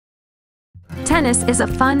Tennis is a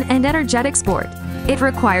fun and energetic sport. It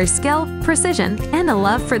requires skill, precision, and a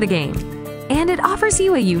love for the game. And it offers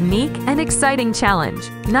you a unique and exciting challenge.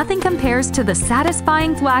 Nothing compares to the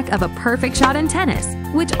satisfying thwack of a perfect shot in tennis,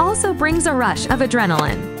 which also brings a rush of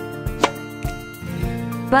adrenaline.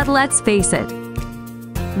 But let's face it,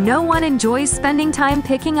 no one enjoys spending time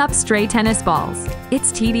picking up stray tennis balls.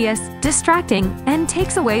 It's tedious, distracting, and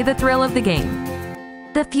takes away the thrill of the game.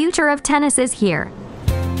 The future of tennis is here.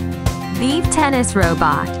 Vive Tennis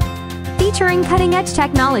Robot. Featuring cutting-edge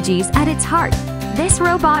technologies at its heart, this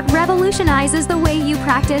robot revolutionizes the way you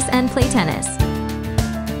practice and play tennis.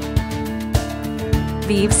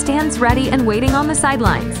 Vive stands ready and waiting on the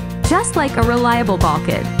sidelines, just like a reliable ball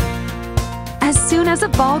kid. As soon as a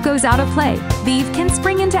ball goes out of play, Vive can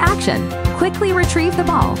spring into action, quickly retrieve the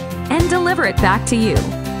ball, and deliver it back to you.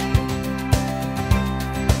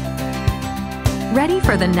 Ready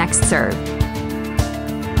for the next serve.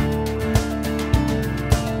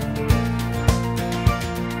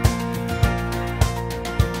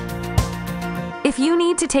 If you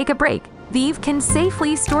need to take a break, Vive can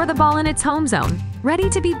safely store the ball in its home zone, ready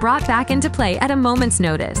to be brought back into play at a moment's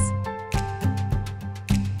notice.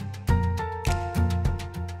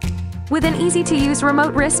 With an easy-to-use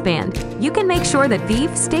remote wristband, you can make sure that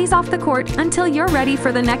Vive stays off the court until you're ready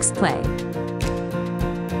for the next play.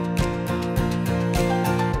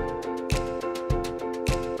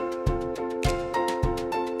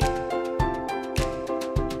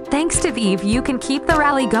 Thanks to Vive, you can keep the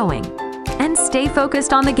rally going and stay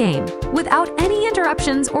focused on the game without any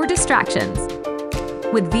interruptions or distractions.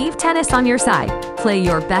 With Vive Tennis on your side, play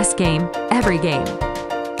your best game every game.